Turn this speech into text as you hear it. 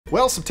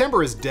Well,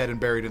 September is dead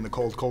and buried in the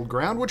cold, cold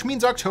ground, which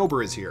means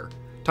October is here.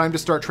 Time to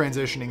start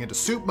transitioning into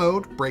soup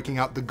mode, breaking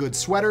out the good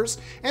sweaters,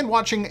 and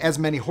watching as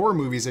many horror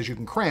movies as you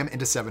can cram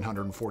into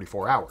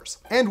 744 hours.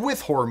 And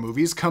with horror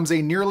movies comes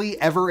a nearly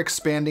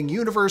ever-expanding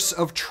universe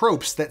of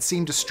tropes that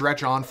seem to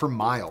stretch on for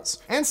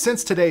miles. And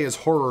since today is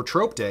Horror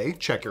Trope Day,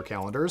 check your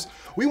calendars,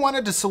 we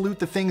wanted to salute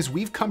the things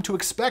we've come to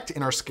expect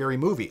in our scary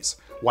movies,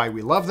 why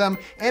we love them,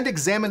 and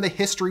examine the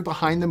history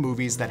behind the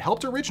movies that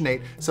helped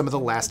originate some of the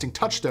lasting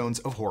touchstones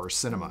of horror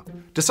cinema.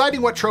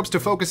 Deciding what tropes to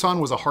focus on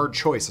was a hard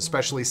choice,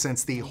 especially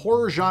since the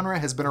horror genre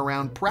has been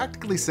around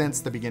practically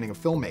since the beginning of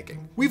filmmaking.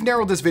 We've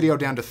narrowed this video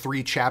down to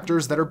 3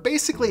 chapters that are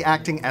basically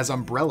acting as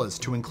umbrellas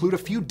to include a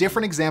few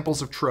different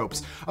examples of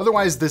tropes,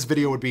 otherwise this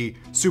video would be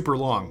super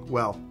long,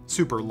 well,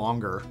 super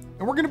longer.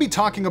 And we're going to be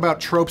talking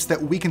about tropes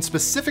that we can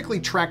specifically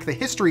track the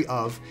history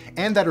of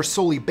and that are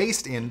solely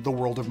based in the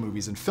world of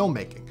movies and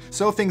filmmaking.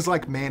 So things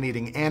like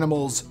man-eating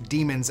animals,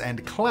 demons,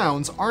 and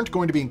clowns aren't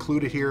going to be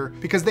included here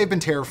because they've been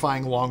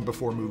terrifying long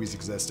before movies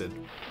existed.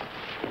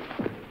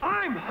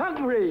 I'm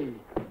hungry!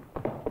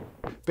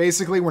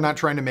 Basically, we're not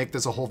trying to make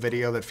this a whole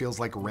video that feels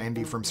like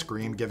Randy from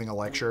Scream giving a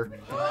lecture.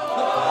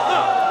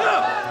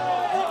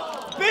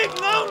 Big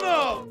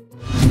no-no!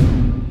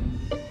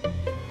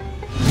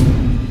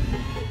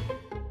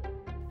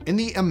 In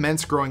the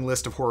immense growing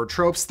list of horror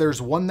tropes,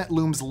 there's one that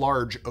looms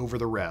large over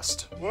the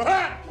rest.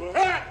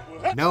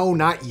 No,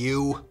 not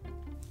you.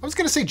 I was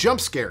gonna say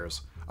jump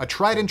scares. A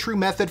tried and true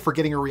method for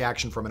getting a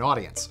reaction from an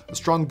audience. A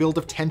strong build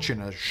of tension,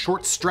 a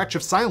short stretch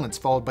of silence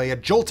followed by a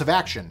jolt of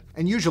action,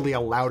 and usually a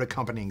loud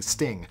accompanying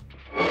sting.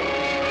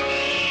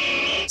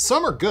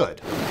 Some are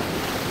good.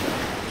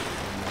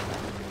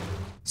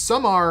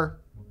 Some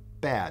are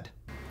bad.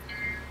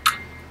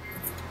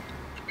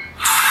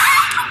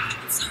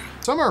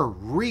 Some are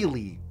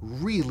really,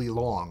 really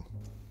long.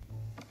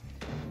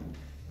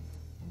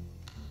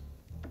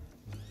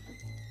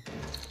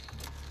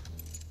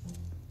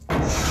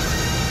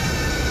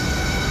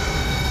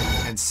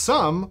 And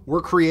some were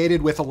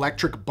created with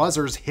electric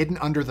buzzers hidden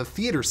under the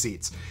theater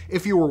seats,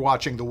 if you were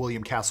watching the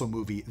William Castle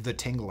movie, The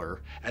Tingler.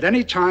 At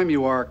any time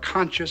you are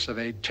conscious of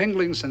a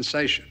tingling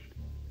sensation,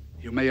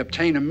 you may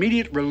obtain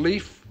immediate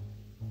relief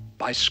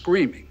by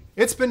screaming.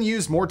 It's been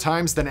used more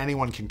times than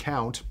anyone can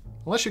count.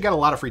 Unless you got a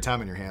lot of free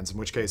time on your hands, in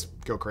which case,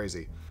 go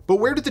crazy. But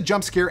where did the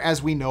jump scare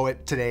as we know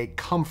it today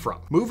come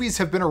from? Movies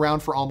have been around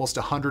for almost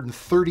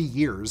 130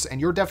 years, and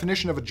your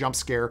definition of a jump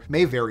scare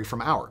may vary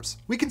from ours.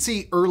 We can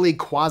see early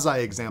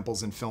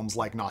quasi-examples in films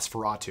like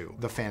Nosferatu,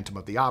 The Phantom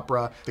of the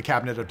Opera, The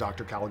Cabinet of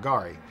Dr.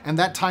 Caligari. And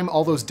that time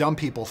all those dumb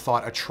people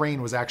thought a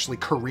train was actually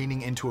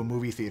careening into a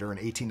movie theater in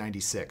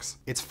 1896.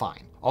 It's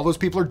fine. All those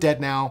people are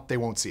dead now, they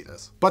won't see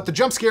this. But the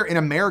jump scare in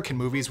American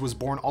movies was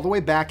born all the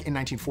way back in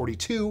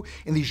 1942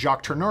 in the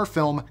Jacques Tourneur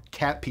film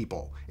Cat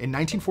People. In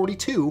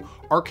 1942,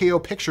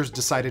 RKO Pictures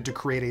decided to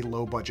create a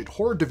low-budget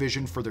horror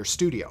division for their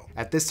studio.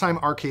 At this time,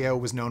 RKO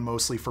was known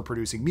mostly for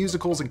producing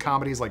musicals and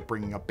comedies like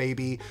Bringing Up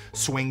Baby,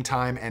 Swing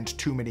Time, and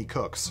Too Many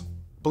Cooks.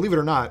 Believe it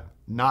or not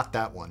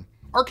that one.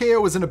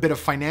 RKO was in a bit of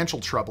financial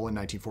trouble in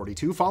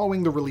 1942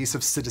 following the release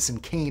of Citizen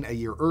Kane a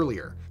year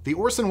earlier. The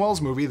Orson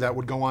Welles movie that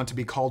would go on to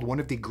be called one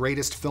of the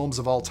greatest films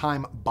of all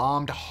time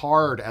bombed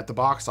hard at the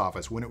box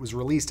office when it was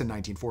released in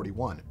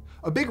 1941.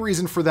 A big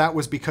reason for that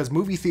was because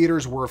movie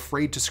theaters were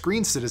afraid to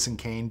screen Citizen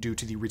Kane due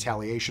to the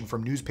retaliation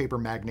from newspaper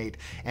magnate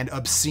and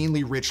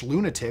obscenely rich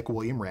lunatic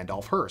William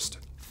Randolph Hearst.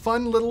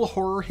 Fun little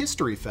horror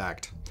history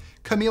fact.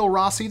 Camille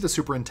Rossi, the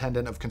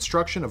superintendent of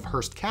construction of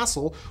Hearst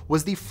Castle,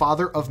 was the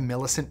father of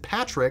Millicent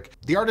Patrick,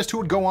 the artist who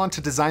would go on to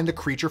design the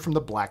creature from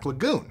the Black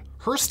Lagoon.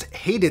 Hearst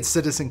hated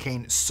Citizen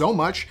Kane so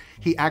much,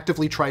 he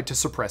actively tried to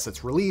suppress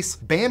its release,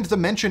 banned the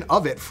mention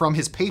of it from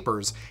his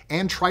papers,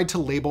 and tried to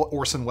label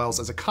Orson Welles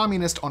as a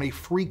communist on a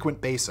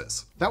frequent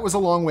basis. That was a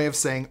long way of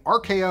saying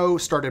RKO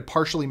started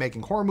partially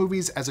making horror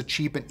movies as a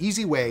cheap and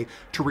easy way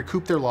to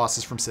recoup their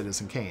losses from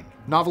Citizen Kane.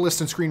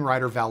 Novelist and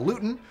screenwriter Val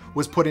Lewton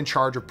was put in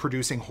charge of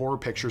producing horror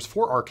pictures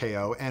for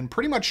RKO and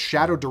pretty much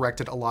shadow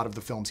directed a lot of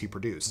the films he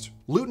produced.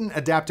 Lewton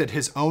adapted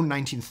his own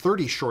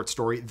 1930 short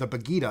story, The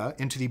Begida,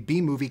 into the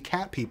B-movie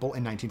Cat People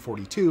in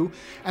 1942,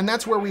 and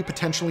that's where we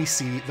potentially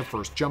see the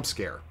first jump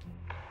scare.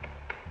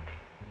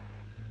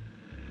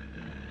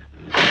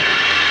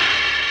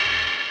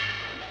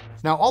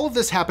 Now, all of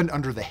this happened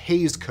under the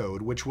Hays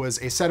Code, which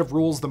was a set of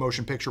rules the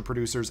motion picture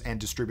producers and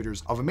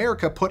distributors of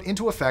America put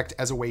into effect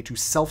as a way to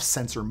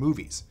self-censor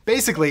movies.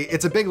 Basically,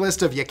 it's a big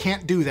list of you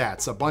can't do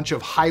that's, a bunch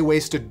of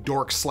high-waisted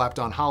dorks slapped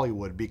on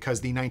Hollywood,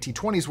 because the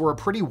 1920s were a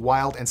pretty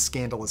wild and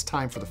scandalous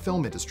time for the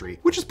film industry,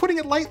 which is putting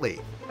it lightly.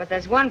 But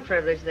there's one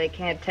privilege they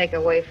can't take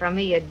away from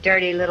me, you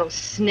dirty little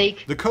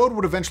sneak. The code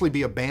would eventually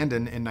be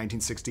abandoned in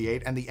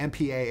 1968, and the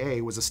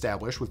MPAA was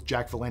established with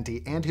Jack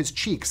Valenti and his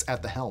cheeks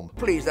at the helm.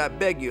 Please, I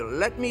beg you,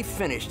 let me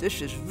finish.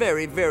 This is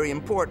very, very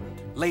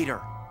important. Later.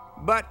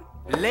 But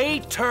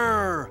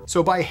later!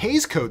 So by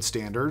Hays Code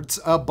standards,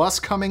 a bus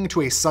coming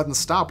to a sudden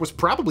stop was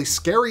probably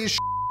scary as shit.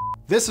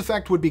 This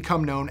effect would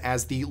become known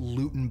as the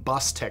loot and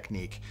bust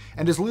technique,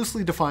 and is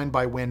loosely defined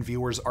by when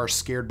viewers are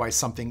scared by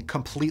something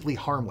completely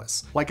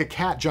harmless, like a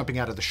cat jumping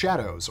out of the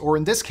shadows, or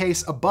in this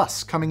case, a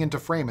bus coming into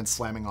frame and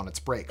slamming on its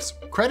brakes.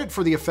 Credit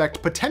for the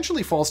effect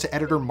potentially falls to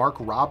editor Mark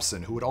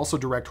Robson, who would also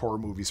direct horror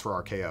movies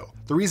for RKO.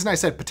 The reason I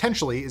said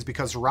potentially is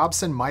because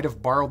Robson might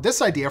have borrowed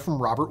this idea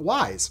from Robert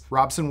Wise.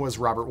 Robson was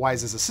Robert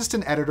Wise's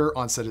assistant editor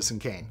on Citizen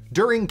Kane.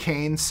 During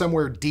Kane,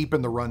 somewhere deep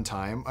in the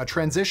runtime, a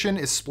transition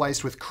is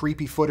spliced with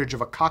creepy footage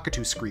of a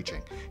cockatoo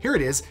screeching. Here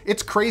it is.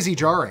 It's crazy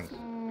jarring.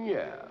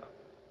 Yeah,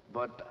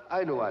 but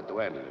I know how to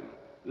handle him.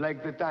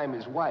 Like the time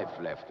his wife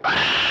left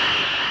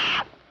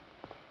him.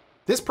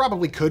 This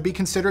probably could be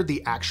considered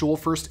the actual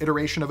first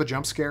iteration of a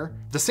jump scare.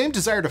 The same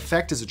desired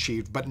effect is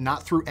achieved, but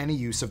not through any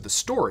use of the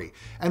story,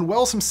 and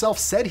Wells himself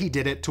said he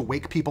did it to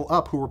wake people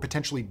up who were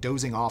potentially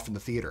dozing off in the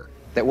theater.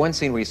 That one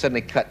scene where you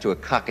suddenly cut to a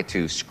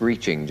cockatoo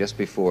screeching just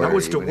before... That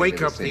was to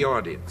wake up the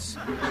audience.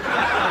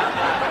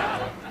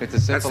 It's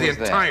as That's simple the as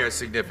that. entire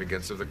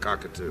significance of the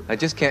cockatoo. I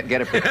just can't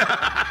get a...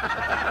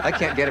 I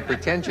can't get a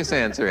pretentious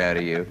answer out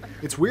of you.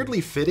 It's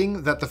weirdly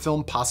fitting that the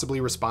film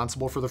possibly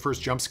responsible for the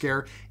first jump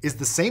scare is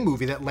the same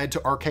movie that led to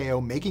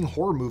RKO making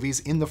horror movies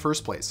in the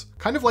first place.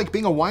 Kind of like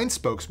being a wine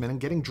spokesman and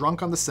getting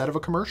drunk on the set of a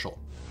commercial.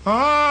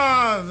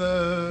 Ah,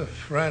 the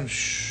French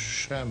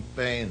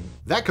champagne.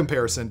 That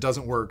comparison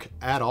doesn't work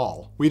at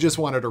all. We just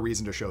wanted a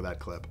reason to show that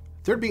clip.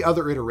 There'd be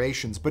other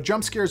iterations, but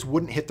jump scares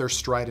wouldn't hit their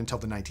stride until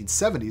the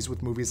 1970s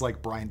with movies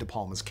like Brian De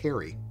Palma's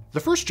Carrie. The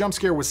first jump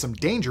scare with some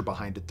danger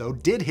behind it, though,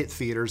 did hit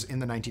theaters in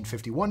the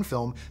 1951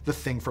 film The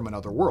Thing from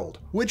Another World,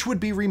 which would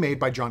be remade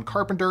by John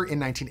Carpenter in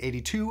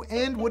 1982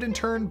 and would in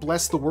turn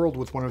bless the world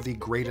with one of the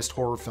greatest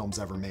horror films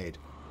ever made.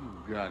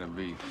 You gotta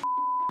be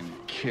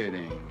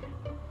kidding.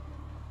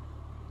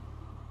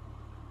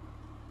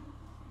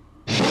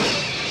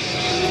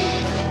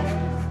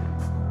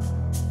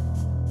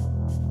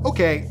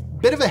 Okay,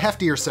 bit of a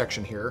heftier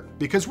section here,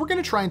 because we're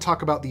going to try and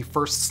talk about the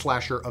first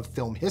slasher of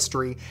film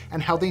history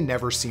and how they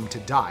never seem to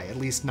die, at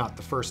least not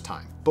the first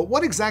time. But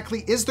what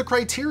exactly is the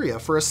criteria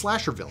for a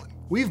slasher villain?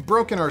 We've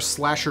broken our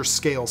slasher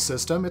scale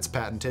system, it's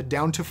patented,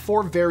 down to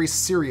 4 very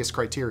serious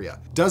criteria.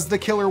 Does the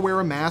killer wear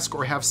a mask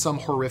or have some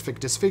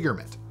horrific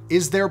disfigurement?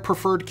 Is their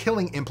preferred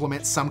killing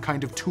implement some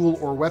kind of tool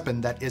or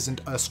weapon that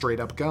isn't a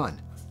straight-up gun?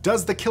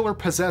 Does the killer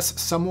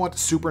possess somewhat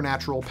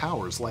supernatural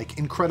powers, like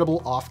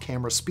incredible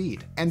off-camera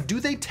speed? And do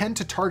they tend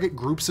to target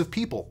groups of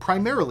people,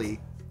 primarily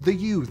the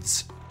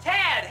youths?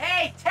 Ted!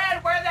 Hey,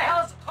 Ted, where the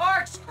hell's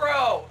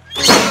corkscrew?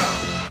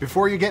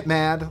 Before you get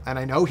mad, and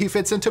I know he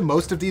fits into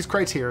most of these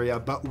criteria,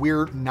 but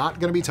we're not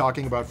going to be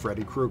talking about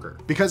Freddy Krueger.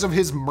 Because of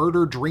his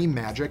murder dream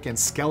magic and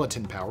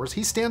skeleton powers,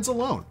 he stands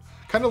alone.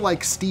 Kind of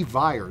like Steve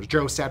Vai or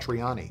Joe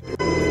Satriani.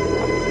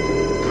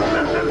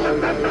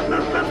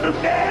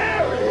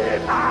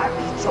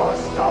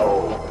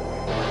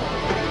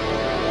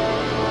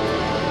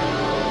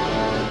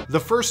 The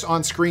first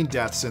on-screen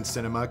deaths in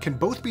cinema can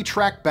both be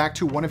tracked back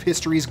to one of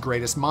history's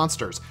greatest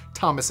monsters,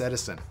 Thomas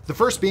Edison. The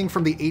first being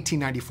from the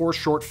 1894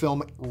 short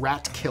film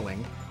Rat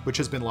Killing, which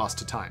has been lost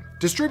to time.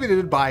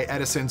 Distributed by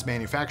Edison's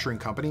manufacturing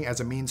company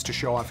as a means to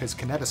show off his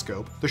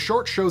kinetoscope, the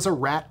short shows a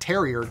rat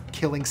terrier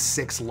killing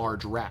 6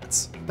 large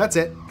rats. That's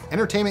it.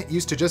 Entertainment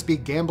used to just be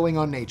gambling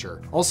on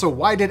nature. Also,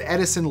 why did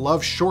Edison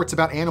love shorts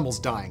about animals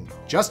dying?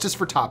 Justice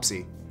for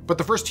Topsy. But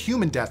the first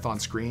human death on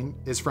screen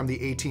is from the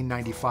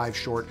 1895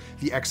 short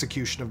The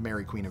Execution of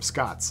Mary Queen of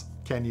Scots.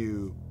 Can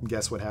you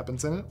guess what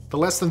happens in it? The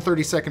less than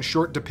 30-second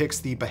short depicts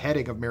the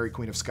beheading of Mary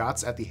Queen of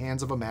Scots at the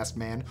hands of a masked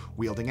man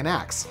wielding an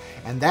axe.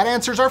 And that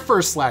answers our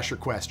first slasher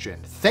question.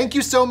 Thank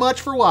you so much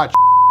for watching.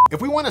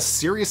 If we want to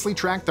seriously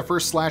track the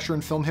first slasher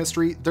in film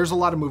history, there's a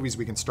lot of movies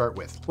we can start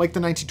with, like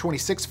the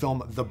 1926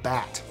 film The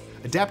Bat.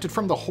 Adapted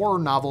from the horror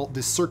novel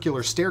The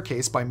Circular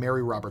Staircase by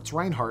Mary Roberts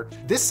Reinhardt,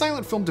 this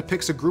silent film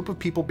depicts a group of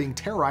people being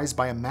terrorized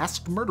by a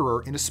masked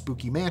murderer in a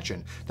spooky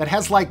mansion that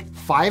has like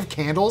 5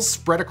 candles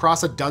spread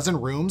across a dozen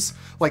rooms,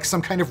 like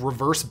some kind of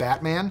reverse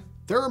Batman.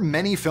 There are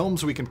many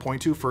films we can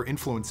point to for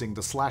influencing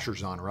the slasher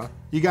genre.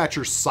 You got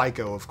your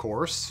Psycho, of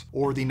course,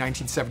 or the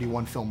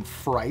 1971 film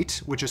Fright,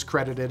 which is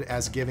credited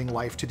as giving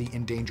life to the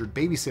endangered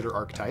babysitter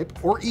archetype,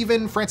 or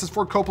even Francis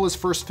Ford Coppola's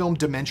first film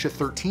Dementia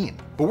 13.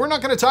 But we're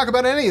not going to talk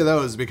about any of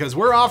those because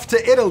we're off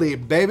to Italy,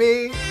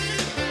 baby!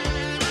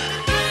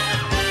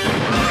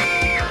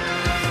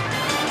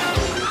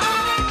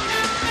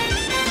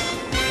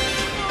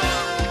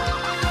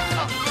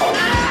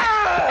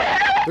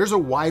 There's a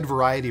wide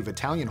variety of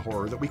Italian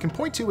horror that we can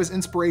point to as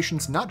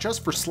inspirations not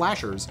just for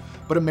slashers,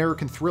 but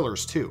American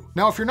thrillers too.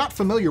 Now, if you're not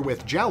familiar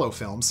with giallo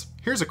films,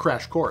 here's a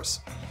crash course.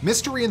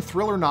 Mystery and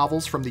thriller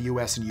novels from the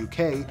US and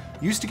UK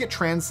used to get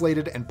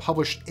translated and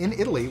published in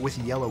Italy with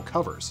yellow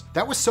covers.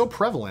 That was so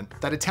prevalent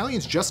that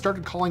Italians just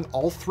started calling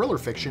all thriller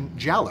fiction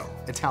giallo,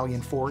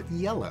 Italian for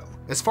yellow.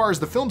 As far as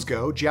the films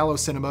go, giallo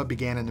cinema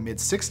began in the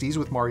mid-60s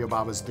with Mario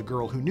Bava's The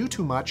Girl Who Knew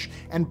Too Much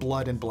and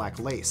Blood and Black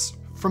Lace.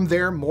 From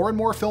there, more and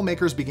more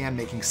filmmakers began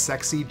making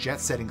sexy,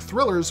 jet-setting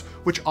thrillers,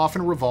 which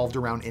often revolved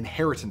around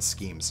inheritance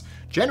schemes,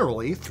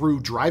 generally through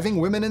driving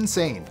women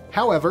insane.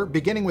 However,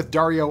 beginning with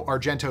Dario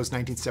Argento's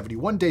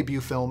 1971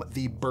 debut film,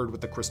 The Bird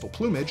with the Crystal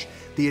Plumage,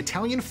 the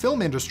Italian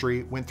film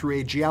industry went through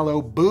a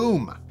giallo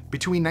boom.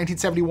 Between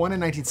 1971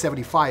 and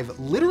 1975,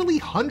 literally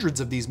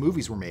hundreds of these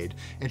movies were made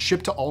and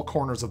shipped to all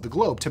corners of the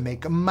globe to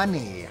make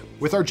money.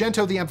 With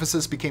Argento, the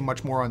emphasis became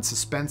much more on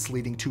suspense,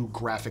 leading to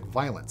graphic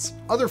violence.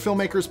 Other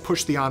filmmakers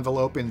pushed the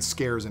envelope in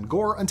scares and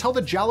gore until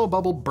the giallo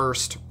bubble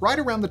burst right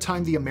around the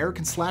time the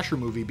American slasher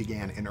movie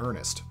began in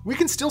earnest. We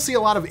can still see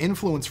a lot of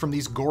influence from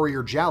these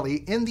gorier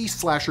gialli in the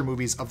slasher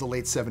movies of the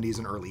late 70s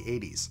and early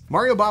 80s.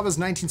 Mario Bava's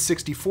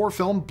 1964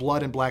 film,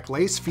 Blood and Black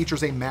Lace,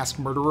 features a masked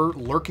murderer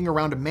lurking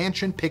around a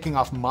mansion picking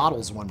off models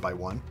one by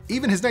one.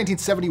 Even his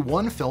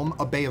 1971 film,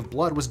 A Bay of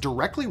Blood, was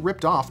directly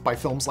ripped off by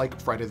films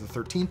like Friday the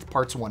 13th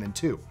Parts 1 and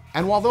 2.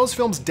 And while those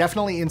films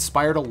definitely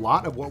inspired a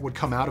lot of what would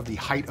come out of the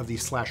height of the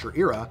slasher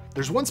era,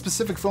 there's one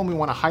specific film we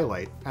want to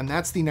highlight, and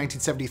that's the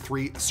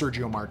 1973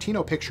 Sergio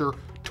Martino picture,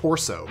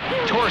 Torso.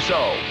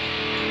 Torso!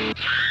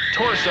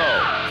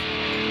 Torso!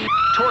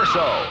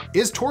 Torso!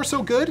 Is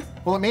Torso good?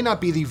 Well, it may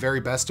not be the very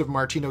best of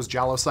Martino's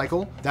giallo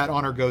cycle. That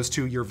honor goes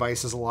to Your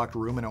Vice is a Locked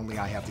Room and Only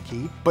I Have the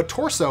Key. But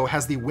Torso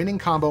has the winning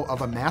combo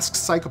of a masked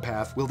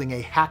psychopath wielding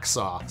a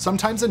hacksaw,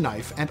 sometimes a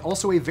knife, and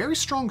also a very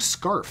strong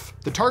scarf.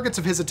 The targets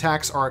of his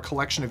attacks are a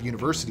collection of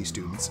university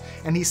students,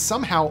 and he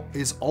somehow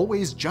is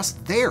always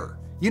just there.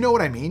 You know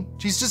what I mean?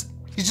 He's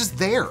just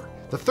there.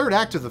 The third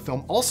act of the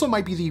film also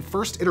might be the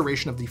first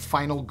iteration of The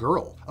Final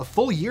Girl, a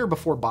full year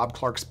before Bob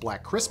Clark's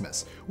Black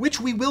Christmas, which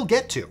we will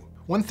get to.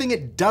 One thing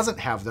it doesn't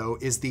have, though,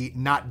 is the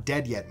not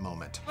dead yet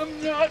moment.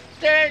 I'm not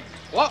dead.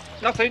 What?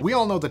 Nothing. We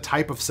all know the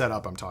type of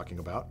setup I'm talking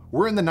about.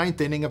 We're in the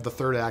 9th inning of the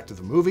third act of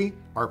the movie.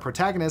 Our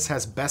protagonist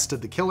has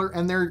bested the killer,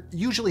 and they're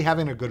usually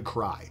having a good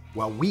cry,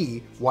 while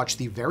we watch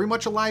the very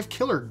much alive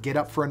killer get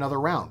up for another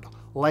round.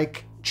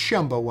 Like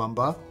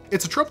Chumbawamba.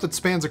 It's a trope that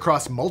spans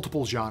across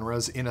multiple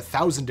genres in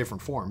 1,000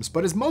 different forms,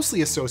 but is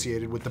mostly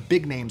associated with the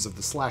big names of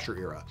the slasher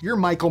era. Your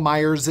Michael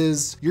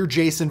Myerses, your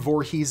Jason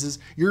Voorheeses,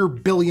 your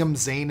Billiam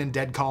Zane and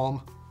Dead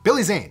Calm.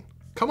 Billy Zane,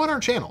 come on our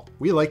channel.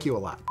 We like you a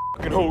lot.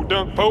 Fucking ho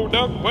dunk, po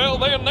dunk, well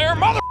then there,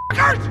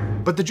 motherfuckers!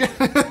 But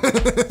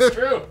It's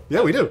true.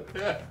 Yeah, we do.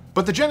 Yeah.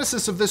 But the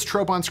genesis of this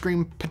trope on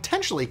screen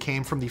potentially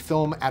came from the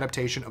film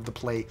adaptation of the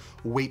play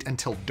Wait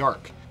Until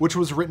Dark, which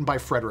was written by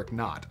Frederick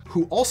Knott,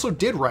 who also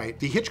did write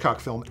the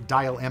Hitchcock film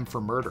Dial M for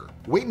Murder.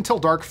 Wait Until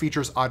Dark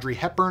features Audrey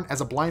Hepburn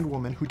as a blind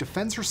woman who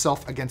defends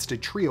herself against a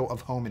trio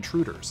of home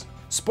intruders.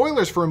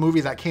 Spoilers for a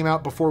movie that came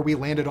out before we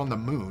landed on the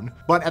moon,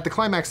 but at the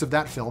climax of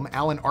that film,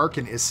 Alan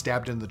Arkin is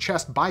stabbed in the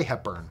chest by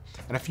Hepburn,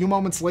 and a few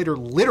moments later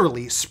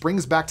literally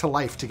springs back to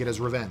life to get his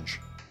revenge.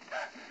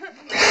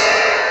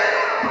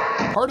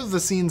 Part of the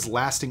scene's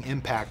lasting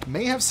impact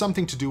may have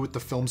something to do with the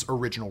film's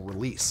original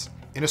release.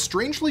 In a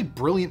strangely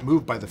brilliant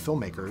move by the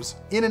filmmakers,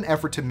 in an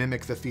effort to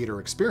mimic the theater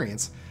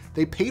experience,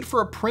 they paid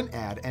for a print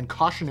ad and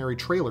cautionary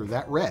trailer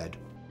that read,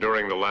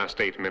 "During the last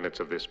 8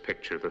 minutes of this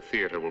picture, the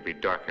theater will be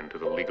darkened to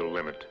the legal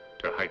limit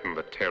to heighten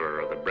the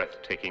terror of the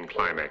breathtaking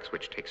climax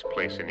which takes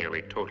place in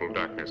nearly total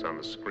darkness on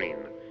the screen.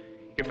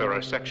 If there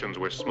are sections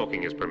where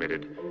smoking is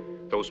permitted,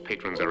 those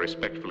patrons are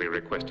respectfully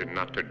requested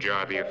not to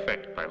jar the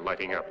effect by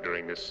lighting up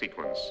during this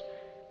sequence.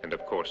 And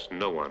of course,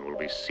 no one will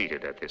be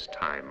seated at this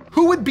time."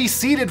 Who would be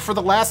seated for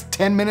the last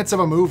 10 minutes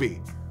of a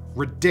movie?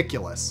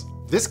 Ridiculous.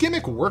 This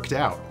gimmick worked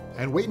out,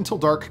 and Wait Until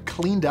Dark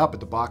cleaned up at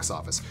the box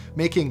office,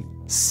 making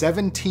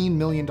 $17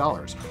 million,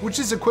 which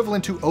is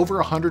equivalent to over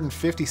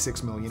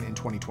 $156 million in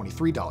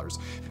 2023 dollars,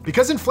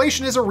 because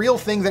inflation is a real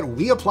thing that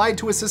we applied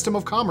to a system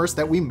of commerce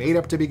that we made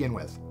up to begin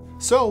with.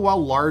 So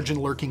while large and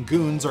lurking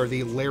goons are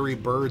the Larry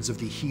Birds of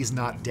the he's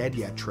not dead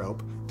yet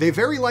trope, they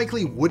very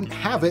likely wouldn't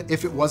have it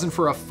if it wasn't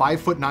for a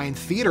 5'9"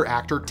 theater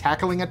actor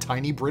tackling a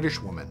tiny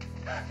British woman.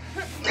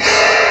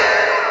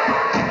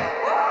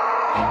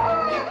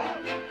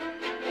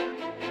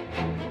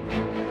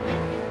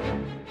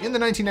 In the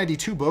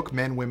 1992 book,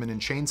 Men, Women,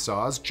 and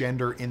Chainsaws,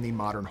 Gender in the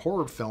Modern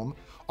Horror Film,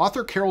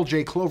 author Carol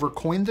J. Clover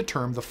coined the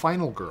term the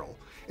final girl.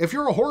 If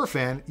you're a horror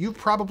fan, you've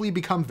probably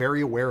become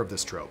very aware of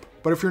this trope.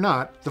 But if you're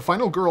not, the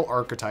final girl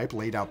archetype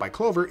laid out by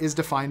Clover is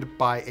defined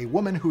by a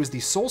woman who is the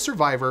sole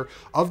survivor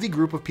of the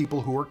group of people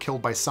who are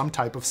killed by some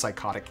type of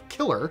psychotic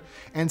killer,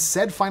 and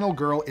said final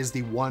girl is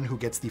the one who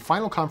gets the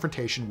final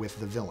confrontation with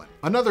the villain.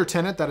 Another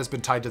tenet that has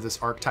been tied to this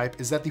archetype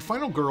is that the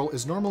final girl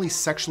is normally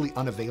sexually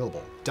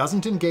unavailable,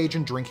 doesn't engage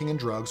in drinking and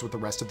drugs with the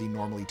rest of the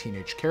normally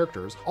teenage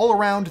characters, all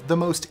around the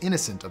most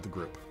innocent of the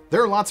group.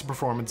 There are lots of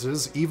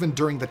performances, even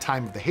during the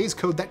time of the Hays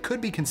Code, that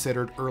could be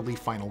considered early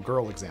final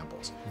girl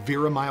examples.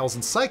 Vera Miles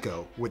in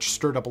Psycho, which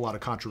stirred up a lot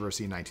of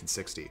controversy in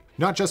 1960.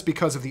 Not just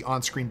because of the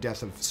on-screen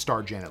death of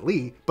star Janet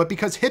Leigh, but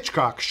because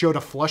Hitchcock showed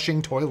a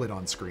flushing toilet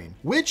on screen,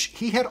 which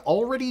he had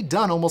already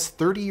done almost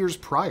 30 years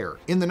prior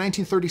in the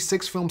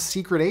 1936 film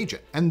Secret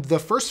Agent, and the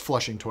first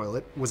flushing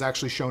toilet was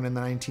actually shown in the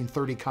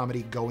 1930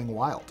 comedy Going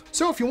Wild.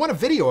 So if you want a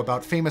video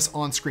about famous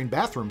on-screen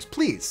bathrooms,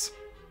 please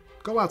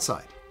go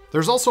outside.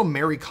 There's also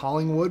Mary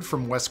Collingwood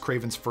from Wes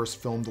Craven's first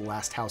film, The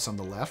Last House on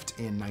the Left,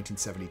 in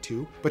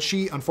 1972, but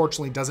she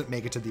unfortunately doesn't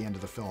make it to the end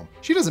of the film.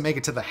 She doesn't make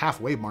it to the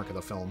halfway mark of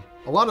the film.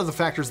 A lot of the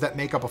factors that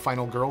make up a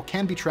final girl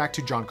can be tracked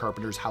to John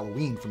Carpenter's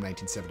Halloween from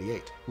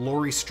 1978.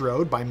 Laurie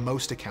Strode, by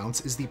most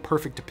accounts, is the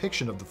perfect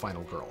depiction of the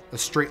final girl. A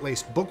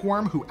straight-laced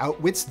bookworm who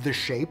outwits the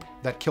shape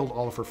that killed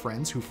all of her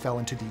friends, who fell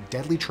into the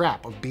deadly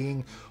trap of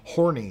being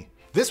horny.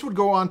 This would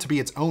go on to be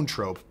its own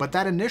trope, but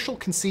that initial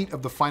conceit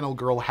of the final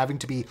girl having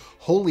to be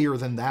holier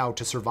than thou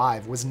to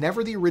survive was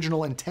never the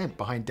original intent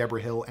behind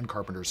Deborah Hill and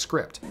Carpenter's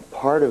script.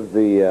 Part of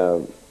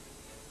the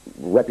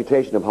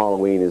reputation of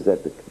Halloween is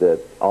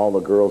that all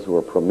the girls who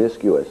are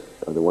promiscuous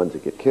are the ones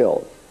that get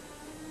killed.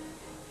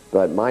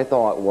 But my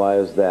thought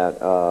was that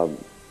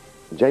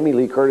Jamie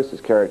Lee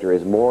Curtis's character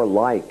is more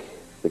like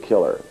the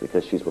killer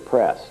because she's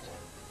repressed.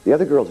 The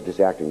other girls are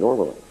just acting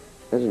normally.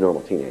 They're just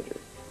normal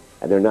teenagers.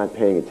 And they're not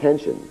paying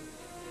attention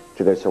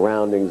to their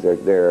surroundings.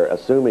 They're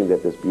assuming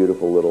that this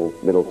beautiful little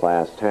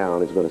middle-class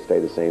town is going to stay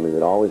the same as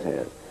it always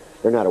has.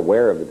 They're not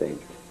aware of the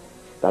danger.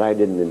 That I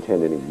didn't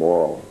intend any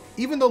moral.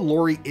 Even though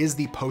Laurie is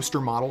the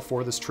poster model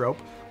for this trope,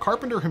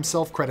 Carpenter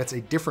himself credits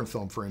a different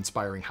film for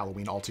inspiring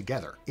Halloween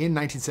altogether. In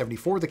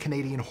 1974, the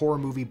Canadian horror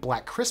movie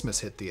Black Christmas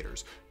hit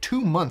theaters,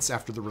 2 months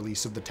after the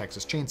release of the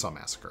Texas Chainsaw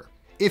Massacre.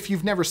 If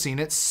you've never seen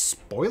it,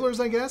 spoilers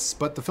I guess,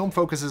 but the film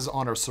focuses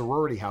on a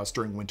sorority house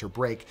during winter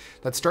break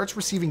that starts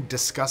receiving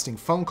disgusting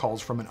phone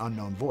calls from an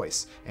unknown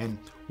voice. And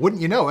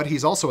wouldn't you know it,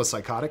 he's also a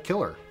psychotic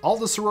killer. All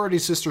the sorority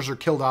sisters are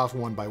killed off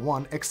one by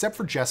one, except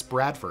for Jess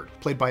Bradford,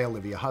 played by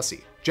Olivia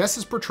Hussey. Jess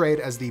is portrayed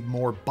as the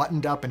more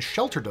buttoned up and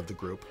sheltered of the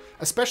group,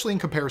 especially in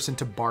comparison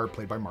to Barb,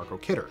 played by Margot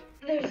Kidder.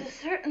 There's a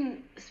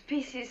certain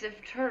species of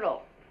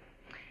turtle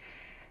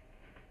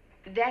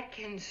that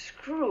can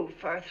screw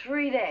for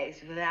 3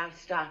 days without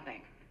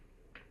stopping.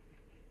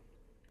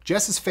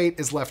 Jess's fate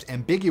is left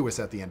ambiguous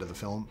at the end of the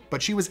film,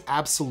 but she was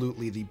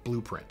absolutely the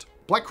blueprint.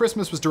 Black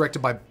Christmas was directed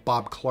by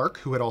Bob Clark,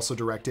 who had also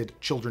directed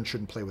Children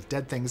Shouldn't Play with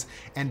Dead Things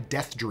and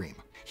Death Dream.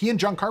 He and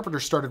John Carpenter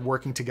started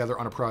working together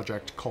on a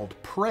project called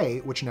Prey,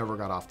 which never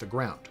got off the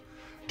ground.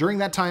 During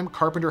that time,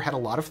 Carpenter had a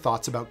lot of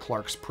thoughts about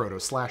Clark's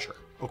proto-slasher.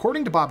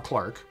 According to Bob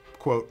Clark,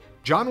 quote,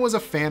 "John was a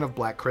fan of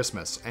Black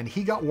Christmas, and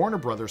he got Warner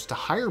Brothers to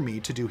hire me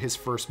to do his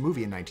first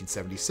movie in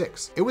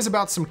 1976. It was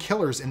about some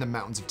killers in the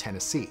mountains of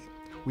Tennessee.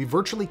 We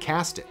virtually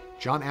cast it.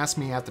 John asked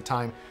me at the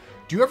time,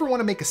 'Do you ever want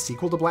to make a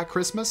sequel to Black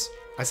Christmas?'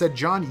 I said,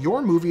 'John,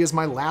 your movie is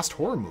my last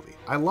horror movie.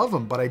 I love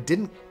them, but I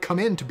didn't come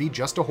in to be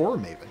just a horror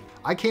maven.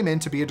 I came in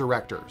to be a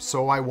director,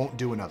 so I won't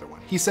do another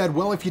one.' He said,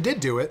 'Well, if you did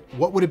do it,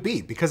 what would it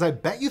be? Because I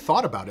bet you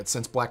thought about it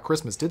since Black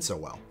Christmas did so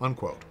well,"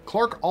 unquote.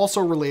 Clark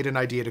also relayed an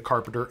idea to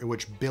Carpenter in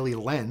which Billy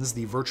Lenz,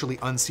 the virtually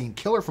unseen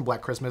killer from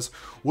Black Christmas,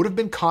 would have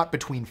been caught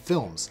between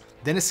films,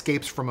 then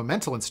escapes from a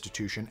mental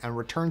institution and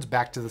returns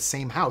back to the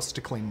same house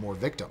to claim more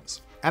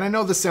victims. And I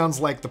know this sounds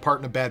like the part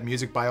in a bad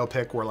music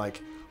biopic where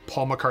like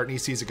Paul McCartney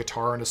sees a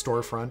guitar in a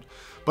storefront,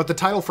 but the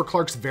title for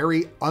Clark's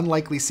very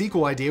unlikely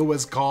sequel idea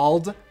was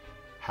called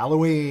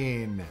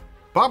Halloween.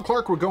 Bob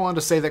Clark would go on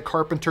to say that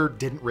Carpenter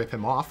didn't rip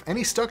him off, and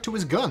he stuck to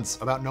his guns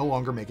about no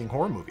longer making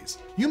horror movies.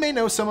 You may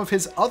know some of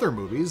his other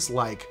movies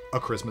like A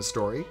Christmas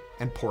Story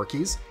and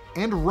Porky's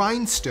and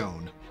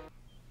Rhinestone.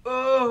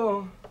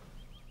 Oh.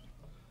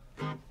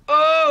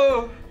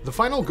 Oh! The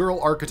final girl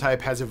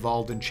archetype has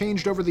evolved and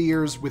changed over the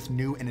years with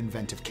new and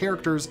inventive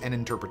characters and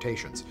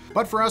interpretations.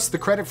 But for us, the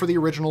credit for the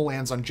original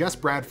lands on Jess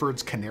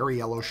Bradford's canary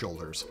yellow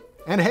shoulders.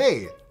 And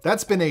hey,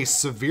 that's been a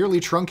severely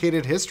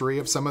truncated history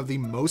of some of the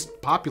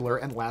most popular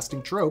and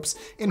lasting tropes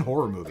in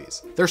horror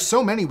movies. There's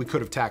so many we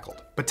could have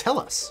tackled, but tell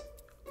us,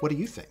 what do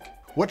you think?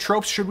 What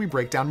tropes should we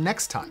break down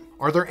next time?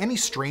 Are there any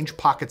strange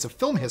pockets of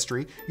film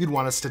history you'd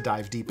want us to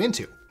dive deep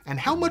into? And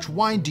how much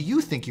wine do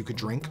you think you could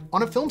drink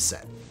on a film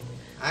set?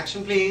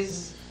 Action,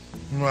 please.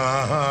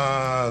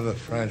 Ah, the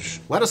French.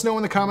 Let us know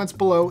in the comments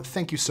below.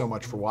 Thank you so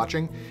much for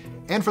watching.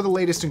 And for the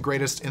latest and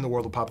greatest in the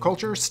world of pop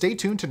culture, stay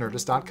tuned to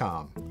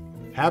Nerdist.com.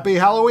 Happy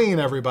Halloween,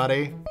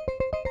 everybody!